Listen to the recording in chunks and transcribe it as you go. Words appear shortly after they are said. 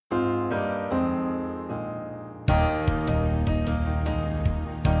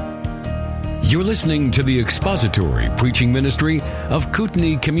You're listening to the expository preaching ministry of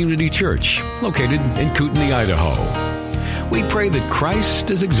Kootenai Community Church, located in Kootenai, Idaho. We pray that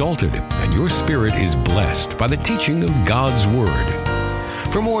Christ is exalted and your spirit is blessed by the teaching of God's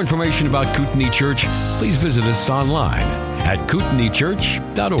Word. For more information about Kootenai Church, please visit us online at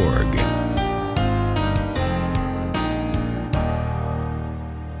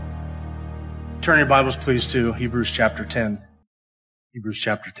kootenaichurch.org. Turn your Bibles, please, to Hebrews chapter 10. Hebrews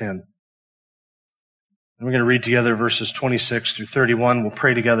chapter 10. And we're going to read together verses 26 through 31. We'll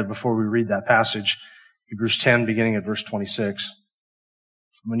pray together before we read that passage. Hebrews 10, beginning at verse 26.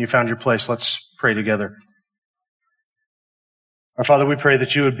 When you found your place, let's pray together. Our Father, we pray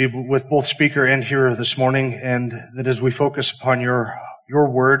that you would be with both speaker and hearer this morning, and that as we focus upon your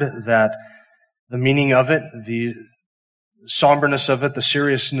word, that the meaning of it, the somberness of it, the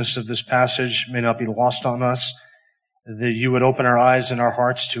seriousness of this passage may not be lost on us, that you would open our eyes and our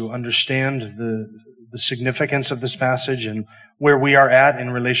hearts to understand the significance of this passage and where we are at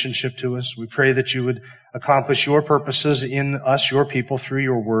in relationship to us. We pray that you would accomplish your purposes in us, your people, through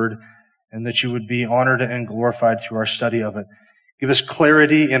your word, and that you would be honored and glorified through our study of it. Give us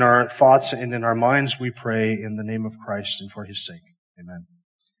clarity in our thoughts and in our minds, we pray, in the name of Christ and for his sake. Amen.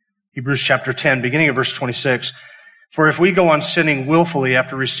 Hebrews chapter 10, beginning at verse 26. For if we go on sinning willfully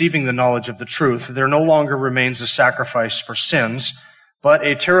after receiving the knowledge of the truth, there no longer remains a sacrifice for sins, but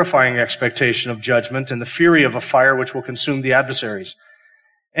a terrifying expectation of judgment and the fury of a fire which will consume the adversaries.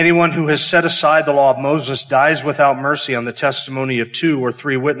 Anyone who has set aside the law of Moses dies without mercy on the testimony of 2 or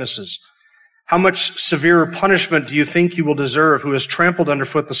 3 witnesses. How much severer punishment do you think you will deserve who has trampled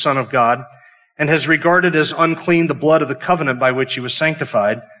underfoot the Son of God and has regarded as unclean the blood of the covenant by which he was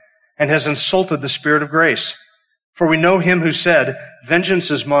sanctified and has insulted the Spirit of grace? For we know him who said, "Vengeance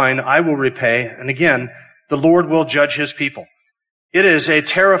is mine, I will repay," and again, "The Lord will judge his people." It is a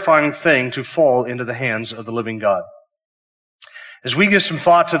terrifying thing to fall into the hands of the living God. As we give some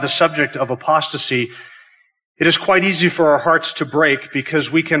thought to the subject of apostasy, it is quite easy for our hearts to break because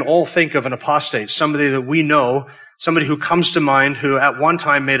we can all think of an apostate, somebody that we know, somebody who comes to mind who at one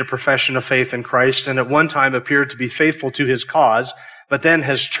time made a profession of faith in Christ and at one time appeared to be faithful to his cause, but then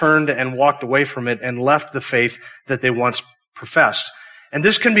has turned and walked away from it and left the faith that they once professed. And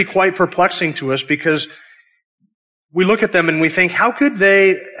this can be quite perplexing to us because we look at them and we think, how could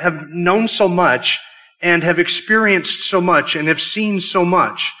they have known so much and have experienced so much and have seen so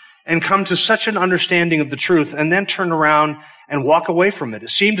much and come to such an understanding of the truth and then turn around and walk away from it?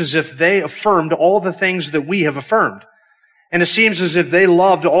 It seemed as if they affirmed all the things that we have affirmed. And it seems as if they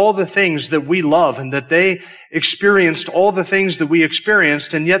loved all the things that we love and that they experienced all the things that we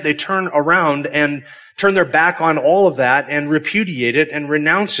experienced, and yet they turn around and turn their back on all of that and repudiate it and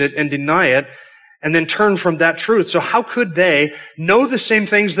renounce it and deny it and then turn from that truth. So how could they know the same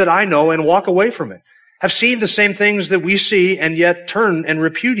things that I know and walk away from it? Have seen the same things that we see and yet turn and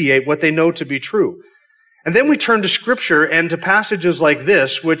repudiate what they know to be true? And then we turn to Scripture and to passages like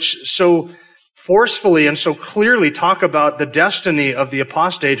this, which so forcefully and so clearly talk about the destiny of the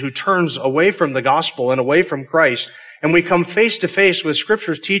apostate who turns away from the gospel and away from Christ. And we come face to face with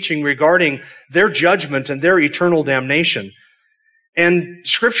Scripture's teaching regarding their judgment and their eternal damnation. And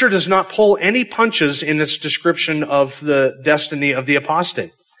Scripture does not pull any punches in its description of the destiny of the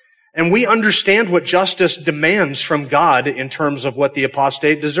apostate. And we understand what justice demands from God in terms of what the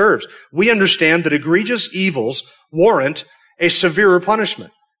apostate deserves. We understand that egregious evils warrant a severer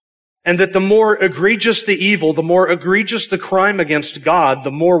punishment. And that the more egregious the evil, the more egregious the crime against God,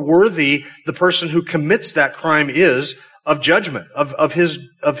 the more worthy the person who commits that crime is of judgment, of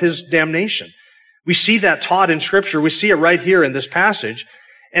his damnation. We see that taught in Scripture. We see it right here in this passage.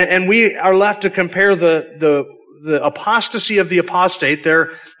 And we are left to compare the apostasy of the apostate,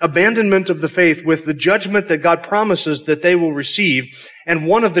 their abandonment of the faith, with the judgment that God promises that they will receive. And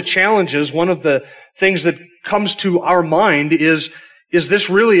one of the challenges, one of the things that comes to our mind is this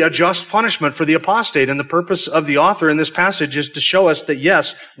really a just punishment for the apostate? And the purpose of the author in this passage is to show us that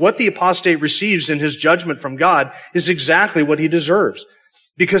yes, what the apostate receives in his judgment from God is exactly what he deserves,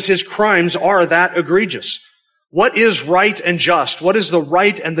 because his crimes are that egregious. What is right and just? What is the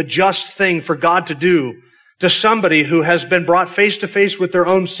right and the just thing for God to do to somebody who has been brought face to face with their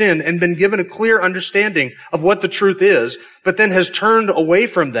own sin and been given a clear understanding of what the truth is, but then has turned away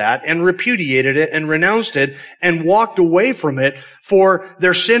from that and repudiated it and renounced it and walked away from it for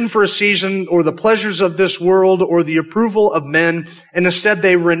their sin for a season or the pleasures of this world or the approval of men, and instead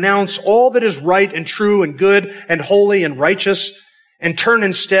they renounce all that is right and true and good and holy and righteous and turn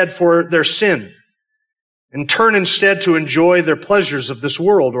instead for their sin and turn instead to enjoy their pleasures of this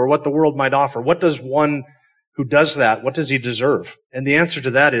world or what the world might offer. What does one who does that, what does he deserve? And the answer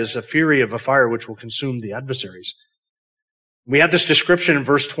to that is a fury of a fire which will consume the adversaries. We have this description in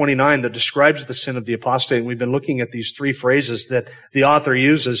verse 29 that describes the sin of the apostate, and we've been looking at these three phrases that the author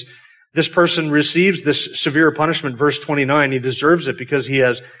uses. This person receives this severe punishment, verse 29. He deserves it because he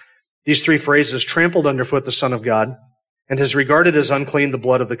has these three phrases: trampled underfoot the Son of God, and has regarded as unclean the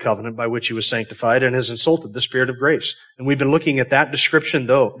blood of the covenant by which he was sanctified, and has insulted the Spirit of grace. And we've been looking at that description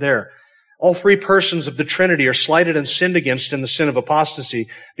there. All three persons of the Trinity are slighted and sinned against in the sin of apostasy,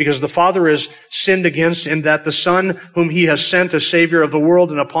 because the Father is sinned against in that the Son whom he has sent as Savior of the world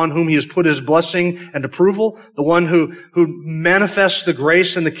and upon whom he has put his blessing and approval, the one who manifests the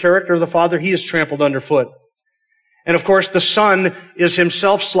grace and the character of the Father, he is trampled underfoot. And of course, the Son is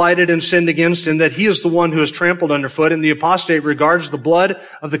himself slighted and sinned against in that he is the one who is trampled underfoot, and the apostate regards the blood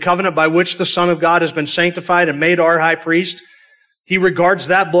of the covenant by which the Son of God has been sanctified and made our high priest. He regards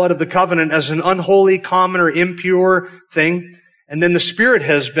that blood of the covenant as an unholy, common, or impure thing. And then the Spirit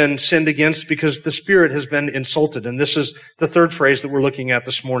has been sinned against because the Spirit has been insulted. And this is the third phrase that we're looking at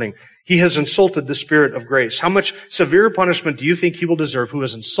this morning. He has insulted the Spirit of grace. How much severe punishment do you think he will deserve who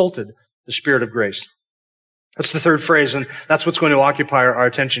has insulted the Spirit of grace? That's the third phrase, and that's what's going to occupy our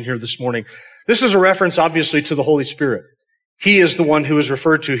attention here this morning. This is a reference, obviously, to the Holy Spirit. He is the one who is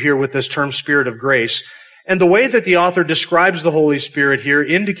referred to here with this term Spirit of grace. And the way that the author describes the Holy Spirit here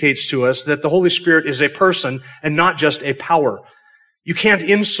indicates to us that the Holy Spirit is a person and not just a power. You can't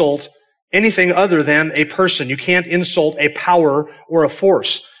insult anything other than a person. You can't insult a power or a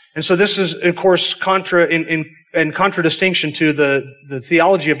force. And so this is, of course, in contradistinction to the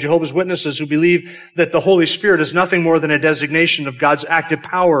theology of Jehovah's Witnesses, who believe that the Holy Spirit is nothing more than a designation of God's active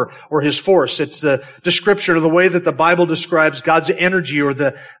power or his force. It's the description of the way that the Bible describes God's energy or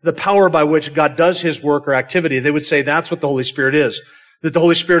the power by which God does his work or activity. They would say that's what the Holy Spirit is. That the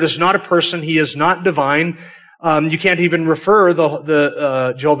Holy Spirit is not a person. He is not divine. You can't even refer,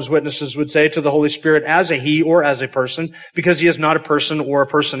 the Jehovah's Witnesses would say, to the Holy Spirit as a he or as a person, because he is not a person or a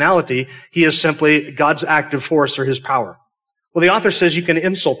personality. He is simply God's active force or his power. Well, the author says you can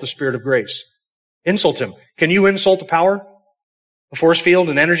insult the Spirit of grace. Insult him. Can you insult a power? A force field,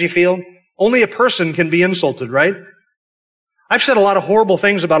 an energy field? Only a person can be insulted, right? I've said a lot of horrible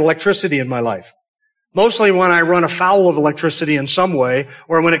things about electricity in my life. Mostly when I run afoul of electricity in some way,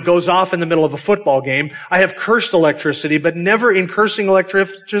 or when it goes off in the middle of a football game. I have cursed electricity, but never in cursing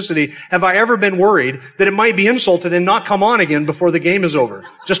electricity have I ever been worried that it might be insulted and not come on again before the game is over,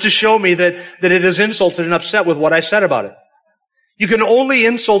 just to show me that it is insulted and upset with what I said about it. You can only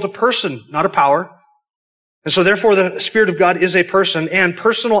insult a person, not a power. And so therefore the Spirit of God is a person, and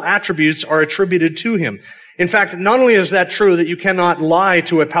personal attributes are attributed to him. In fact, not only is that true that you cannot lie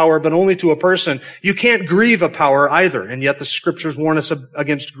to a power, but only to a person, you can't grieve a power either. And yet the Scriptures warn us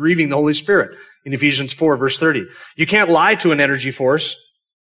against grieving the Holy Spirit in Ephesians 4, verse 30. You can't lie to an energy force,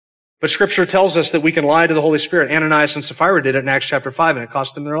 but Scripture tells us that we can lie to the Holy Spirit. Ananias and Sapphira did it in Acts chapter 5, and it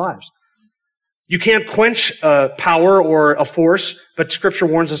cost them their lives. You can't quench a power or a force, but Scripture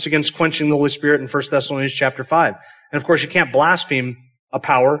warns us against quenching the Holy Spirit in 1 Thessalonians chapter 5. And of course, you can't blaspheme a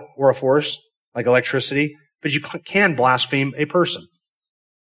power or a force like electricity, but you can blaspheme a person.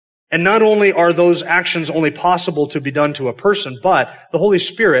 And not only are those actions only possible to be done to a person, but the Holy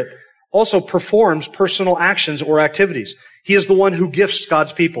Spirit also performs personal actions or activities. He is the one who gifts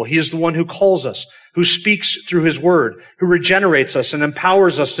God's people. He is the one who calls us, who speaks through his word, who regenerates us and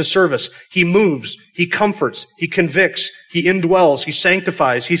empowers us to service. He moves, he comforts, he convicts, he indwells, he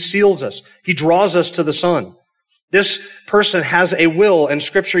sanctifies, he seals us, he draws us to the Son. This person has a will, and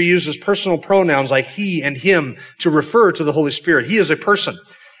Scripture uses personal pronouns like he and him to refer to the Holy Spirit. He is a person.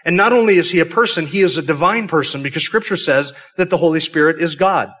 And not only is he a person, he is a divine person, because Scripture says that the Holy Spirit is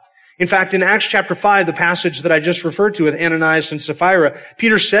God. In fact, in Acts chapter 5, the passage that I just referred to with Ananias and Sapphira,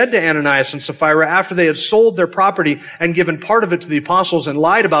 Peter said to Ananias and Sapphira, after they had sold their property and given part of it to the apostles and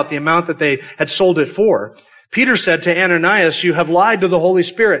lied about the amount that they had sold it for, Peter said to Ananias, you have lied to the Holy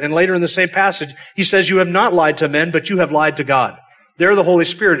Spirit. And later in the same passage, he says, you have not lied to men, but you have lied to God. There the Holy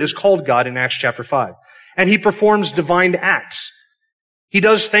Spirit is called God in Acts chapter 5. And he performs divine acts. He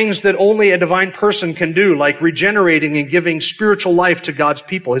does things that only a divine person can do, like regenerating and giving spiritual life to God's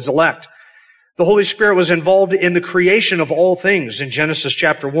people, his elect. The Holy Spirit was involved in the creation of all things in Genesis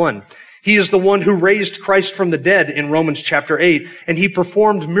chapter 1. He is the one who raised Christ from the dead in Romans chapter 8, and he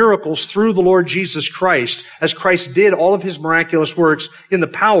performed miracles through the Lord Jesus Christ as Christ did all of his miraculous works in the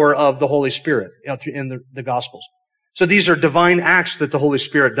power of the Holy Spirit in the Gospels. So these are divine acts that the Holy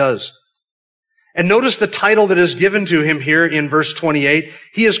Spirit does. And notice the title that is given to him here in verse 28.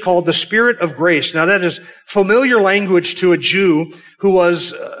 He is called the Spirit of Grace. Now that is familiar language to a Jew who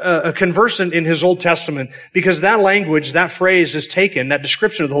was a conversant in his Old Testament, because that language, that phrase is taken, that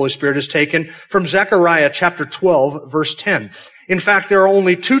description of the Holy Spirit is taken from Zechariah chapter 12, verse 10. In fact, there are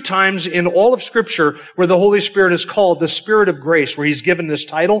only 2 times in all of Scripture where the Holy Spirit is called the Spirit of Grace, where He's given this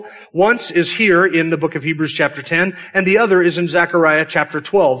title. Once is here in the book of Hebrews chapter 10, and the other is in Zechariah chapter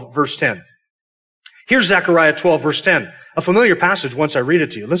 12, verse 10. Here's Zechariah 12, verse 10, a familiar passage once I read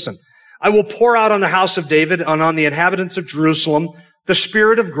it to you. Listen. I will pour out on the house of David and on the inhabitants of Jerusalem the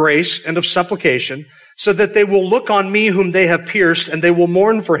Spirit of grace and of supplication, so that they will look on me whom they have pierced, and they will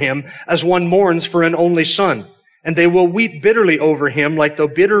mourn for him as one mourns for an only son. And they will weep bitterly over him like the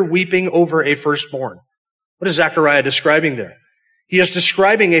bitter weeping over a firstborn. What is Zechariah describing there? He is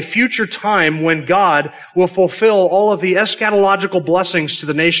describing a future time when God will fulfill all of the eschatological blessings to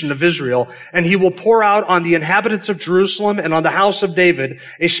the nation of Israel, and He will pour out on the inhabitants of Jerusalem and on the house of David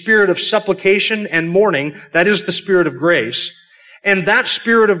a spirit of supplication and mourning, that is the Spirit of grace. And that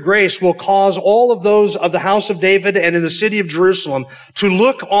Spirit of grace will cause all of those of the house of David and in the city of Jerusalem to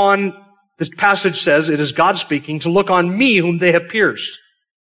look on, this passage says, it is God speaking, to look on me whom they have pierced,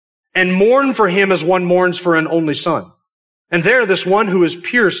 and mourn for him as one mourns for an only son. And there, this one who is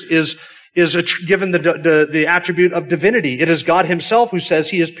pierced is given the attribute of divinity. It is God Himself who says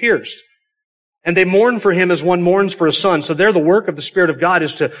He is pierced. And they mourn for him as one mourns for a son. So there the work of the Spirit of God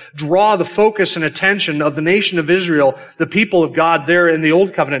is to draw the focus and attention of the nation of Israel, the people of God there in the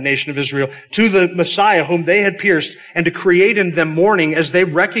Old Covenant nation of Israel, to the Messiah whom they had pierced, and to create in them mourning as they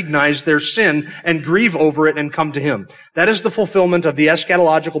recognize their sin and grieve over it and come to Him. That is the fulfillment of the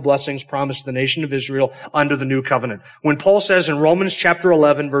eschatological blessings promised to the nation of Israel under the new covenant. When Paul says in Romans chapter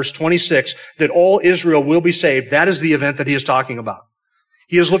 11, verse 26, that all Israel will be saved, that is the event that he is talking about.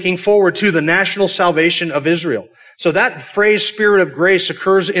 He is looking forward to the national salvation of Israel. So that phrase, Spirit of grace,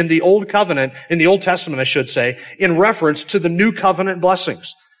 occurs in the Old Covenant, in the Old Testament, I should say, in reference to the New Covenant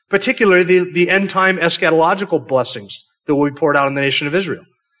blessings, particularly the end-time eschatological blessings that will be poured out on the nation of Israel.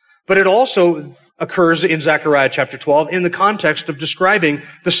 But it also occurs in Zechariah chapter 12 in the context of describing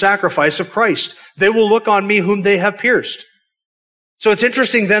the sacrifice of Christ. They will look on me whom they have pierced. So it's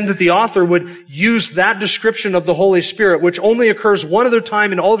interesting then that the author would use that description of the Holy Spirit, which only occurs one other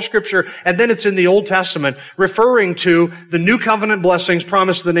time in all of Scripture, and then it's in the Old Testament, referring to the new covenant blessings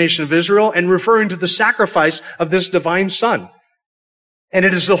promised to the nation of Israel and referring to the sacrifice of this divine Son. And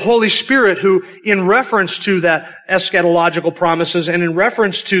it is the Holy Spirit who, in reference to that eschatological promises and in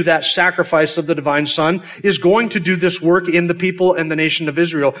reference to that sacrifice of the divine Son, is going to do this work in the people and the nation of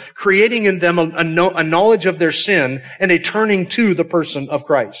Israel, creating in them a knowledge of their sin and a turning to the person of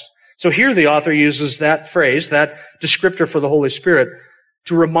Christ. So here the author uses that phrase, that descriptor for the Holy Spirit,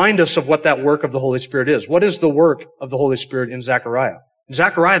 to remind us of what that work of the Holy Spirit is. What is the work of the Holy Spirit in Zechariah? In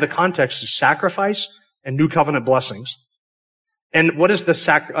Zechariah, the context is sacrifice and new covenant blessings. And what is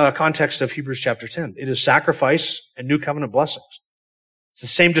the context of Hebrews chapter 10? It is sacrifice and new covenant blessings. It's the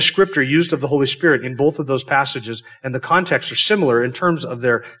same descriptor used of the Holy Spirit in both of those passages, and the contexts are similar in terms of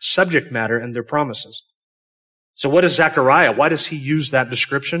their subject matter and their promises. So what is Zechariah? Why does he use that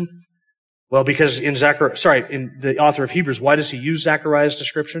description? Well, because in the author of Hebrews, why does he use Zechariah's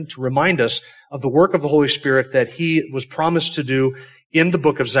description? To remind us of the work of the Holy Spirit that he was promised to do in the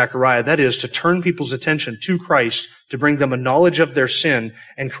book of Zechariah. That is, to turn people's attention to Christ, to bring them a knowledge of their sin,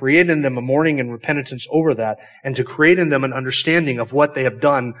 and create in them a mourning and repentance over that, and to create in them an understanding of what they have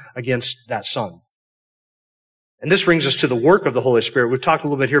done against that Son. And this brings us to the work of the Holy Spirit. We've talked a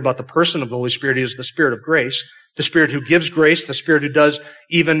little bit here about the person of the Holy Spirit. He is the Spirit of grace, the Spirit who gives grace, the Spirit who does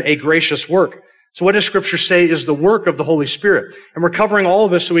even a gracious work. So what does Scripture say is the work of the Holy Spirit? And we're covering all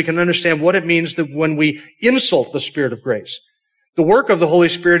of this so we can understand what it means that when we insult the Spirit of grace. The work of the Holy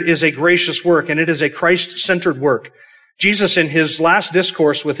Spirit is a gracious work, and it is a Christ-centered work. Jesus, in his last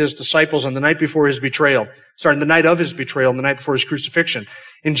discourse with his disciples on the night before his betrayal, the night of his betrayal, and the night before his crucifixion,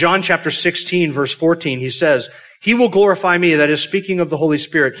 in John chapter 16, verse 14, he says, "He will glorify me," that is speaking of the Holy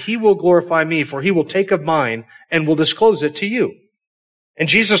Spirit, "He will glorify me, for He will take of mine and will disclose it to you." And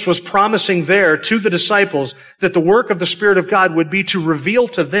Jesus was promising there to the disciples that the work of the Spirit of God would be to reveal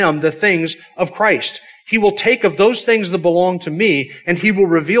to them the things of Christ. He will take of those things that belong to me, and He will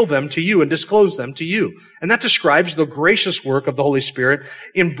reveal them to you and disclose them to you. And that describes the gracious work of the Holy Spirit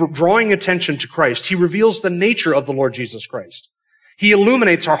in drawing attention to Christ. He reveals the nature of the Lord Jesus Christ. He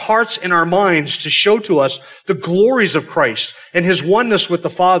illuminates our hearts and our minds to show to us the glories of Christ and His oneness with the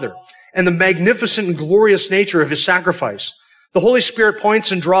Father and the magnificent and glorious nature of His sacrifice. The Holy Spirit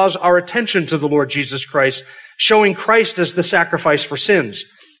points and draws our attention to the Lord Jesus Christ, showing Christ as the sacrifice for sins.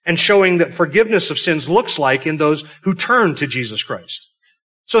 and showing that forgiveness of sins looks like in those who turn to Jesus Christ.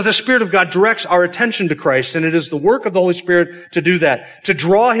 So the Spirit of God directs our attention to Christ, and it is the work of the Holy Spirit to do that, to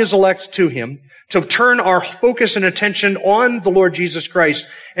draw His elect to Him, to turn our focus and attention on the Lord Jesus Christ.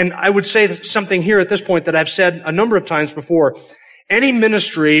 And I would say something here at this point that I've said a number of times before. Any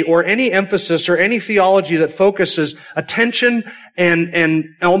ministry or any emphasis or any theology that focuses attention and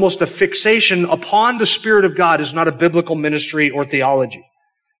almost a fixation upon the Spirit of God is not a biblical ministry or theology.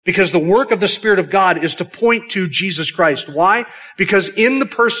 Because the work of the Spirit of God is to point to Jesus Christ. Why? Because in the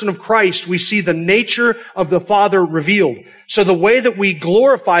person of Christ, we see the nature of the Father revealed. So the way that we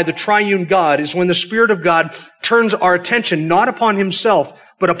glorify the triune God is when the Spirit of God turns our attention not upon Himself,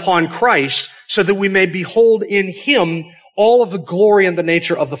 but upon Christ, so that we may behold in Him all of the glory and the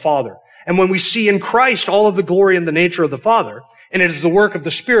nature of the Father. And when we see in Christ all of the glory and the nature of the Father, and it is the work of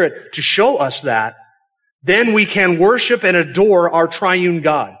the Spirit to show us that, then we can worship and adore our triune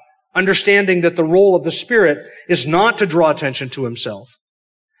God, understanding that the role of the Spirit is not to draw attention to Himself,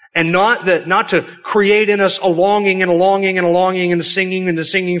 and not to create in us a longing and a longing and a longing and a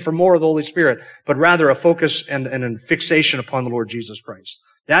singing for more of the Holy Spirit, but rather a focus and a fixation upon the Lord Jesus Christ.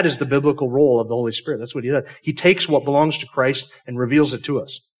 That is the biblical role of the Holy Spirit. That's what He does. He takes what belongs to Christ and reveals it to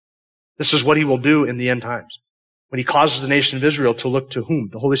us. This is what He will do in the end times. When He causes the nation of Israel to look to whom?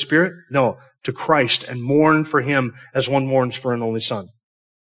 The Holy Spirit? No, to Christ, and mourn for Him as one mourns for an only son.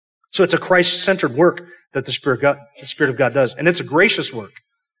 So it's a Christ-centered work that the Spirit of God does. And it's a gracious work.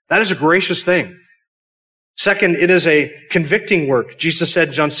 That is a gracious thing. Second, it is a convicting work. Jesus said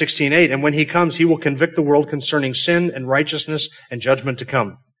in John 16:8, and when He comes, He will convict the world concerning sin and righteousness and judgment to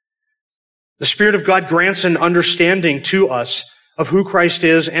come. The Spirit of God grants an understanding to us of who Christ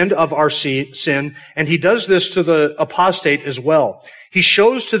is and of our sin, and He does this to the apostate as well. He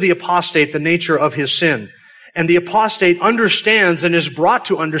shows to the apostate the nature of his sin, and the apostate understands and is brought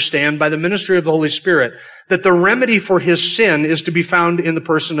to understand by the ministry of the Holy Spirit that the remedy for his sin is to be found in the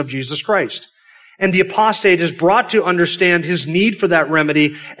person of Jesus Christ. And the apostate is brought to understand his need for that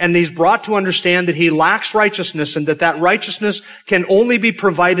remedy, and he's brought to understand that he lacks righteousness and that righteousness can only be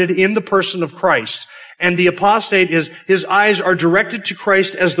provided in the person of Christ. And the apostate his eyes are directed to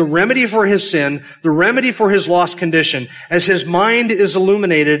Christ as the remedy for his sin, the remedy for his lost condition, as his mind is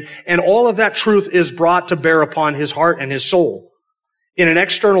illuminated, and all of that truth is brought to bear upon his heart and his soul in an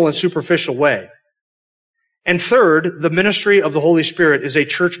external and superficial way. And third, the ministry of the Holy Spirit is a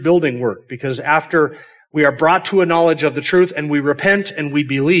church building work, because after we are brought to a knowledge of the truth and we repent and we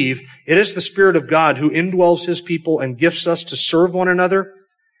believe, it is the Spirit of God who indwells His people and gifts us to serve one another.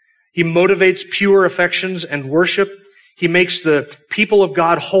 He motivates pure affections and worship. He makes the people of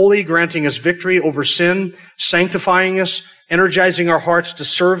God holy, granting us victory over sin, sanctifying us, energizing our hearts to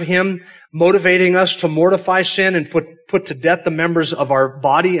serve Him, motivating us to mortify sin and put to death the members of our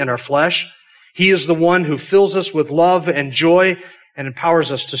body and our flesh. He is the one who fills us with love and joy and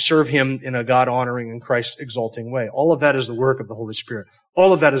empowers us to serve Him in a God-honoring and Christ-exalting way. All of that is the work of the Holy Spirit.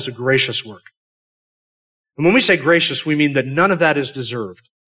 All of that is a gracious work. And when we say gracious, we mean that none of that is deserved.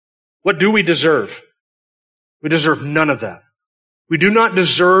 What do we deserve? We deserve none of that. We do not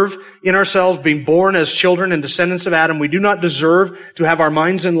deserve in ourselves being born as children and descendants of Adam. We do not deserve to have our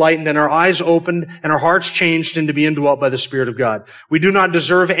minds enlightened and our eyes opened and our hearts changed and to be indwelt by the Spirit of God. We do not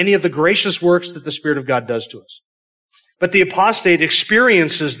deserve any of the gracious works that the Spirit of God does to us. But the apostate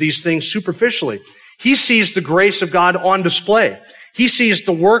experiences these things superficially. He sees the grace of God on display. He sees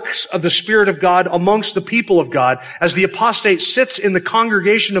the works of the Spirit of God amongst the people of God as the apostate sits in the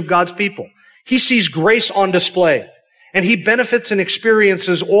congregation of God's people. He sees grace on display. And he benefits and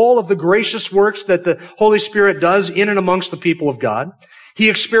experiences all of the gracious works that the Holy Spirit does in and amongst the people of God. He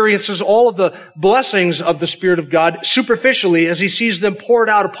experiences all of the blessings of the Spirit of God superficially as he sees them poured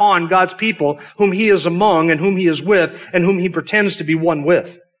out upon God's people, whom he is among and whom he is with and whom he pretends to be one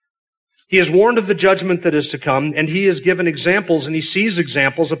with. He is warned of the judgment that is to come, and he is given examples, and he sees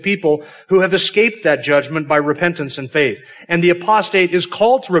examples of people who have escaped that judgment by repentance and faith. And the apostate is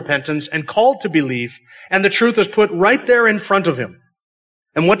called to repentance and called to belief, and the truth is put right there in front of him.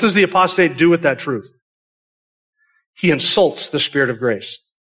 And what does the apostate do with that truth? He insults the Spirit of grace.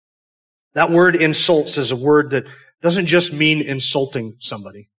 That word insults is a word that doesn't just mean insulting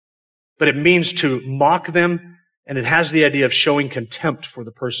somebody, but it means to mock them. And it has the idea of showing contempt for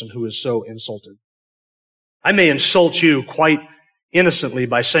the person who is so insulted. I may insult you quite innocently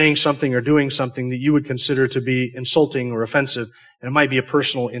by saying something or doing something that you would consider to be insulting or offensive, and it might be a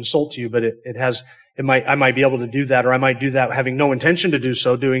personal insult to you, but I might be able to do that, or I might do that having no intention to do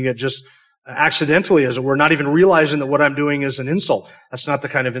so, doing it just accidentally, as it were, not even realizing that what I'm doing is an insult. That's not the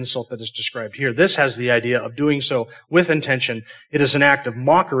kind of insult that is described here. This has the idea of doing so with intention. It is an act of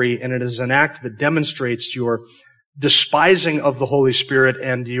mockery, and it is an act that demonstrates your despising of the Holy Spirit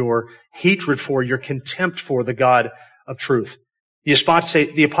and your hatred for, your contempt for the God of truth.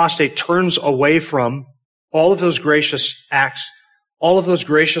 The apostate turns away from all of those gracious acts, all of those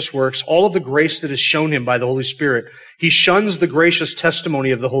gracious works, all of the grace that is shown him by the Holy Spirit. He shuns the gracious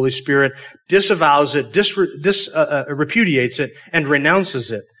testimony of the Holy Spirit, disavows it, repudiates it, and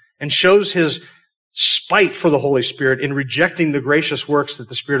renounces it, and shows his spite for the Holy Spirit in rejecting the gracious works that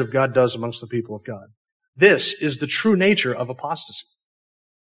the Spirit of God does amongst the people of God. This is the true nature of apostasy.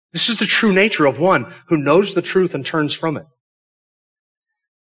 This is the true nature of one who knows the truth and turns from it.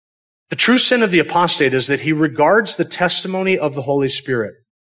 The true sin of the apostate is that he regards the testimony of the Holy Spirit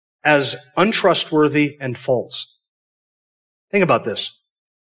as untrustworthy and false. Think about this.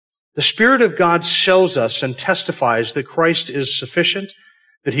 The Spirit of God shows us and testifies that Christ is sufficient,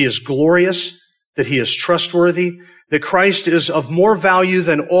 that he is glorious, that he is trustworthy, that Christ is of more value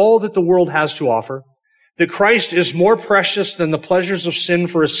than all that the world has to offer, that Christ is more precious than the pleasures of sin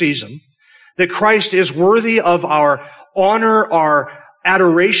for a season, that Christ is worthy of our honor, our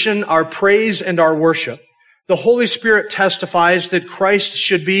adoration, our praise, and our worship. The Holy Spirit testifies that Christ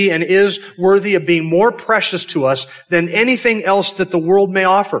should be and is worthy of being more precious to us than anything else that the world may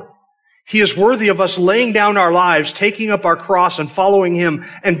offer. He is worthy of us laying down our lives, taking up our cross and following him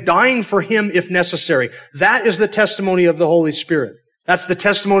and dying for him if necessary. That is the testimony of the Holy Spirit. That's the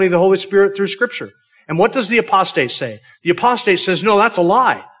testimony of the Holy Spirit through Scripture. And what does the apostate say? The apostate says, no, that's a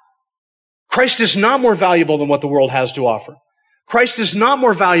lie. Christ is not more valuable than what the world has to offer. Christ is not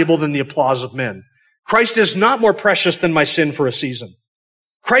more valuable than the applause of men. Christ is not more precious than my sin for a season.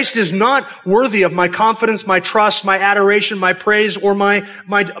 Christ is not worthy of my confidence, my trust, my adoration, my praise, or my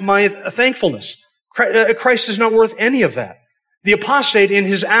thankfulness. Christ is not worth any of that. The apostate, in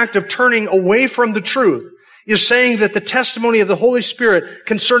his act of turning away from the truth, is saying that the testimony of the Holy Spirit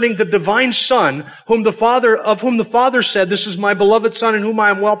concerning the divine Son, of whom the Father said, "This is my beloved Son in whom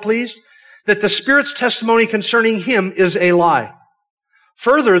I am well pleased," that the Spirit's testimony concerning him is a lie.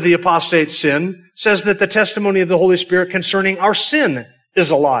 Further, the apostate sin says that the testimony of the Holy Spirit concerning our sin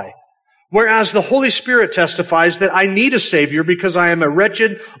is a lie. Whereas the Holy Spirit testifies that I need a Savior because I am a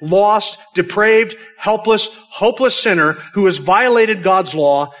wretched, lost, depraved, helpless, hopeless sinner who has violated God's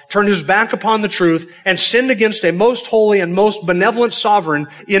law, turned his back upon the truth, and sinned against a most holy and most benevolent sovereign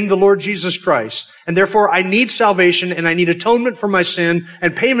in the Lord Jesus Christ. And therefore I need salvation and I need atonement for my sin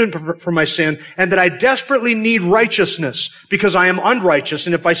and payment for my sin, and that I desperately need righteousness because I am unrighteous.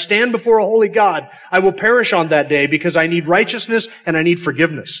 And if I stand before a holy God, I will perish on that day because I need righteousness and I need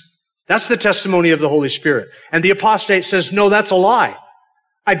forgiveness. That's the testimony of the Holy Spirit. And the apostate says, no, that's a lie.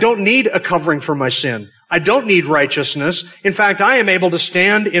 I don't need a covering for my sin. I don't need righteousness. In fact, I am able to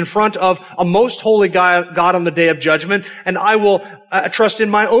stand in front of a most holy God on the day of judgment, and I will trust in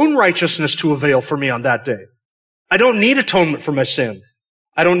my own righteousness to avail for me on that day. I don't need atonement for my sin.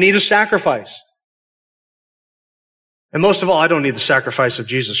 I don't need a sacrifice. And most of all, I don't need the sacrifice of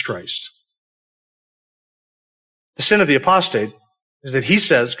Jesus Christ. The sin of the apostate is that he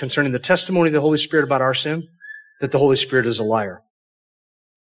says, concerning the testimony of the Holy Spirit about our sin, that the Holy Spirit is a liar.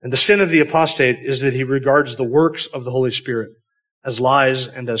 And the sin of the apostate is that he regards the works of the Holy Spirit as lies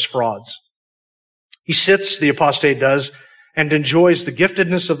and as frauds. He sits, the apostate does, and enjoys the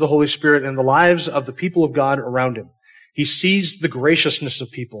giftedness of the Holy Spirit in the lives of the people of God around him. He sees the graciousness of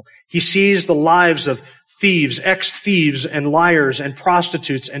people. He sees the lives of thieves, ex-thieves, and liars, and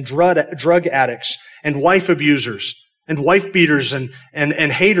prostitutes, and drug addicts, and wife abusers, and wife beaters and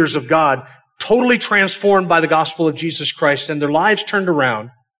haters of God, totally transformed by the gospel of Jesus Christ and their lives turned around.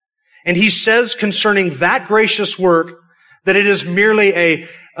 And he says concerning that gracious work that it is merely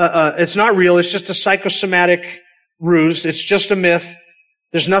it's not real, it's just a psychosomatic ruse, it's just a myth,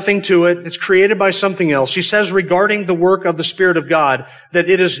 there's nothing to it, it's created by something else. He says regarding the work of the Spirit of God that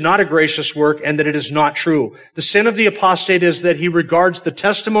it is not a gracious work and that it is not true. The sin of the apostate is that he regards the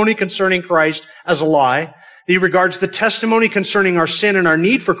testimony concerning Christ as a lie. He regards the testimony concerning our sin and our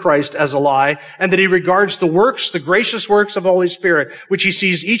need for Christ as a lie, and that he regards the works, the gracious works of the Holy Spirit, which he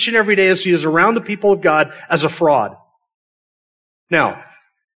sees each and every day as he is around the people of God, as a fraud. Now,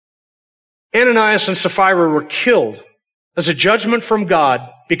 Ananias and Sapphira were killed as a judgment from God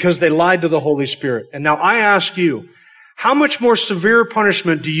because they lied to the Holy Spirit. And now I ask you, how much more severe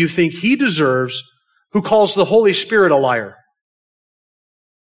punishment do you think he deserves who calls the Holy Spirit a liar?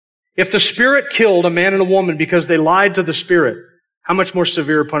 If the Spirit killed a man and a woman because they lied to the Spirit, how much more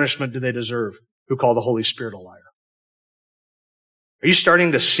severe punishment do they deserve who call the Holy Spirit a liar? Are you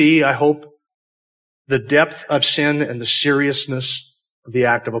starting to see, I hope, the depth of sin and the seriousness of the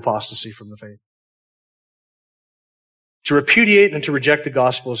act of apostasy from the faith. To repudiate and to reject the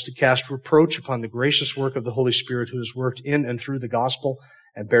gospel is to cast reproach upon the gracious work of the Holy Spirit who has worked in and through the gospel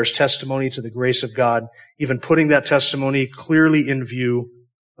and bears testimony to the grace of God, even putting that testimony clearly in view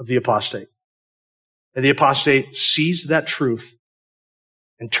of the apostate. And the apostate sees that truth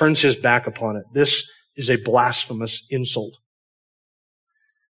and turns his back upon it. This is a blasphemous insult.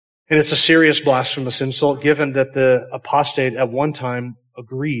 And it's a serious blasphemous insult given that the apostate at one time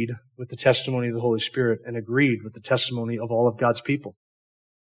agreed with the testimony of the Holy Spirit and agreed with the testimony of all of God's people.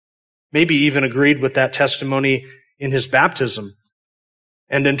 Maybe even agreed with that testimony in his baptism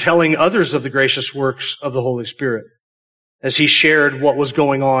and in telling others of the gracious works of the Holy Spirit as he shared what was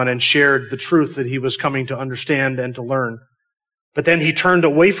going on and shared the truth that he was coming to understand and to learn. But then he turned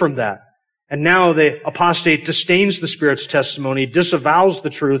away from that. And now the apostate disdains the Spirit's testimony, disavows the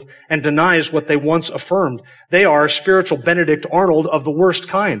truth, and denies what they once affirmed. They are spiritual Benedict Arnold of the worst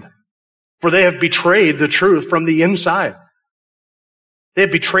kind, for they have betrayed the truth from the inside. They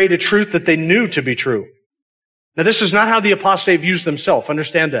have betrayed a truth that they knew to be true. Now, this is not how the apostate views themselves.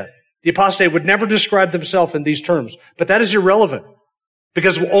 Understand that. The apostate would never describe themselves in these terms, but that is irrelevant,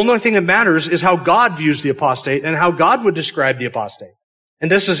 because the only thing that matters is how God views the apostate and how God would describe the apostate. And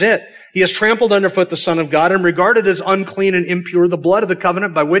this is it. He has trampled underfoot the Son of God and regarded as unclean and impure the blood of the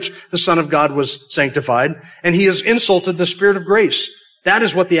covenant by which the Son of God was sanctified, and he has insulted the Spirit of grace. That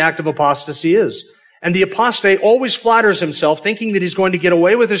is what the act of apostasy is. And the apostate always flatters himself, thinking that he's going to get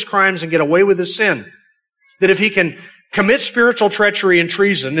away with his crimes and get away with his sin. That if he can commit spiritual treachery and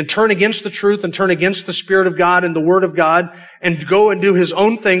treason and turn against the truth and turn against the Spirit of God and the Word of God and go and do his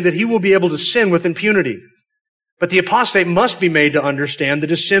own thing, that he will be able to sin with impunity. But the apostate must be made to understand that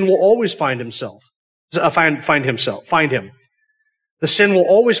his sin will always find him. The sin will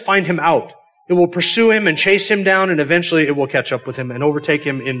always find him out. It will pursue him and chase him down, and eventually it will catch up with him and overtake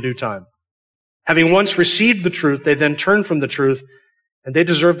him in due time. Having once received the truth, they then turn from the truth, and they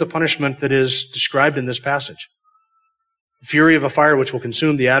deserve the punishment that is described in this passage. The fury of a fire which will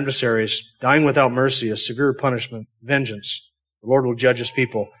consume the adversaries, dying without mercy, a severe punishment, vengeance. The Lord will judge his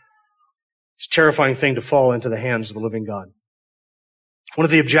people. It's a terrifying thing to fall into the hands of the living God. One of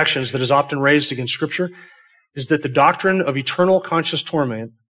the objections that is often raised against Scripture is that the doctrine of eternal conscious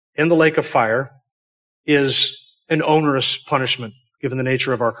torment in the lake of fire is an onerous punishment given the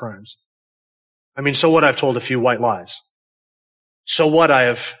nature of our crimes. I mean, so what? I've told a few white lies. So what? I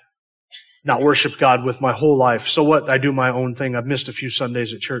have not worshiped God with my whole life. So what? I do my own thing. I've missed a few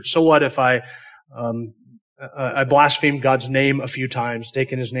Sundays at church. So what if I blasphemed God's name a few times,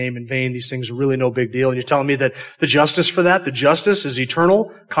 taken his name in vain? These things are really no big deal. And you're telling me that the justice for that, the justice is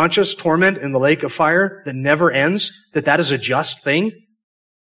eternal, conscious torment in the lake of fire that never ends, that is a just thing?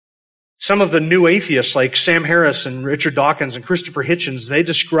 Some of the new atheists like Sam Harris and Richard Dawkins and Christopher Hitchens, they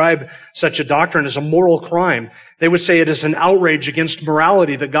describe such a doctrine as a moral crime. They would say it is an outrage against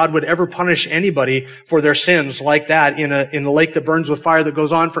morality that God would ever punish anybody for their sins like that in a lake that burns with fire that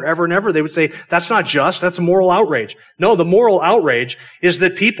goes on forever and ever. They would say, that's not just, that's a moral outrage. No, the moral outrage is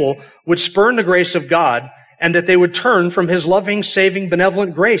that people would spurn the grace of God and that they would turn from his loving, saving,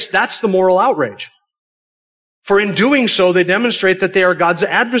 benevolent grace. That's the moral outrage. For in doing so, they demonstrate that they are God's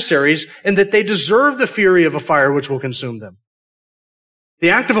adversaries and that they deserve the fury of a fire which will consume them. The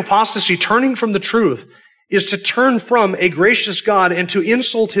act of apostasy, turning from the truth, is to turn from a gracious God and to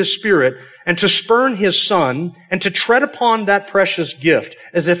insult his Spirit and to spurn his Son and to tread upon that precious gift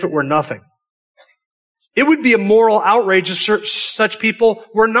as if it were nothing. It would be a moral outrage if such people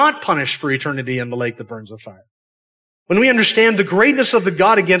were not punished for eternity in the lake that burns with fire. When we understand the greatness of the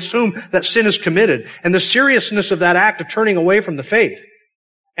God against whom that sin is committed and the seriousness of that act of turning away from the faith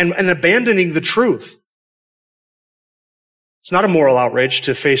and abandoning the truth, it's not a moral outrage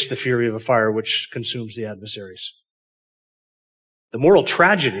to face the fury of a fire which consumes the adversaries. The moral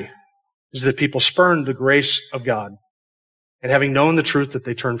tragedy is that people spurn the grace of God, and having known the truth that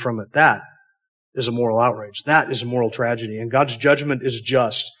they turn from it. That is a moral outrage. That is a moral tragedy, and God's judgment is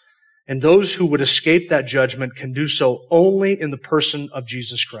just. And those who would escape that judgment can do so only in the person of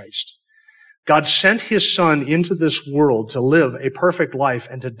Jesus Christ. God sent his Son into this world to live a perfect life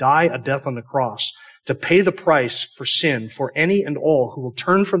and to die a death on the cross, to pay the price for sin for any and all who will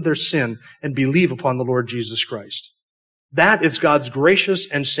turn from their sin and believe upon the Lord Jesus Christ. That is God's gracious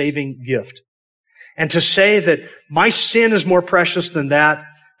and saving gift. And to say that my sin is more precious than that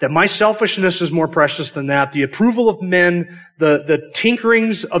my selfishness is more precious than that, the approval of men, the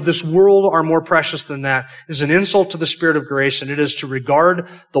tinkerings of this world are more precious than that, is an insult to the Spirit of grace, and it is to regard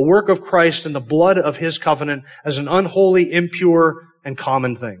the work of Christ and the blood of his covenant as an unholy, impure, and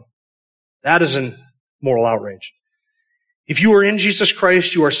common thing. That is an moral outrage. If you are in Jesus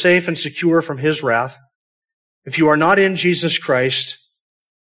Christ, you are safe and secure from his wrath. If you are not in Jesus Christ,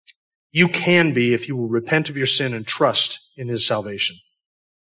 you can be if you will repent of your sin and trust in his salvation.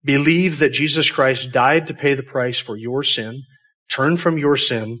 Believe that Jesus Christ died to pay the price for your sin. Turn from your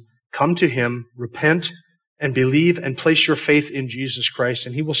sin, come to him, repent, and believe and place your faith in Jesus Christ,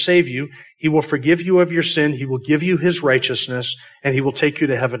 and he will save you. He will forgive you of your sin. He will give you his righteousness, and he will take you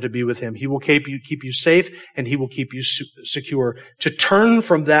to heaven to be with him. He will keep you safe, and he will keep you secure. To turn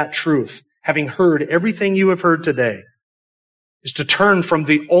from that truth, having heard everything you have heard today, is to turn from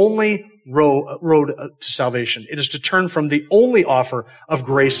the only road to salvation. It is to turn from the only offer of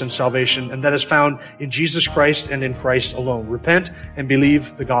grace and salvation, and that is found in Jesus Christ and in Christ alone. Repent and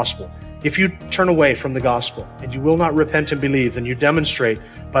believe the gospel. If you turn away from the gospel and you will not repent and believe, then you demonstrate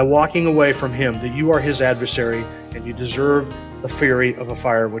by walking away from him that you are his adversary and you deserve the fury of a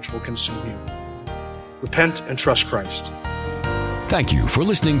fire which will consume you. Repent and trust Christ. Thank you for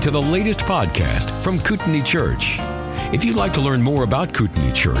listening to the latest podcast from Kootenai Church. If you'd like to learn more about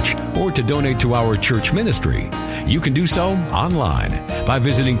Kootenai Church or to donate to our church ministry, you can do so online by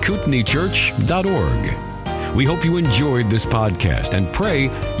visiting kootenaichurch.org. We hope you enjoyed this podcast and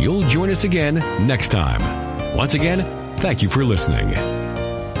pray you'll join us again next time. Once again, thank you for listening.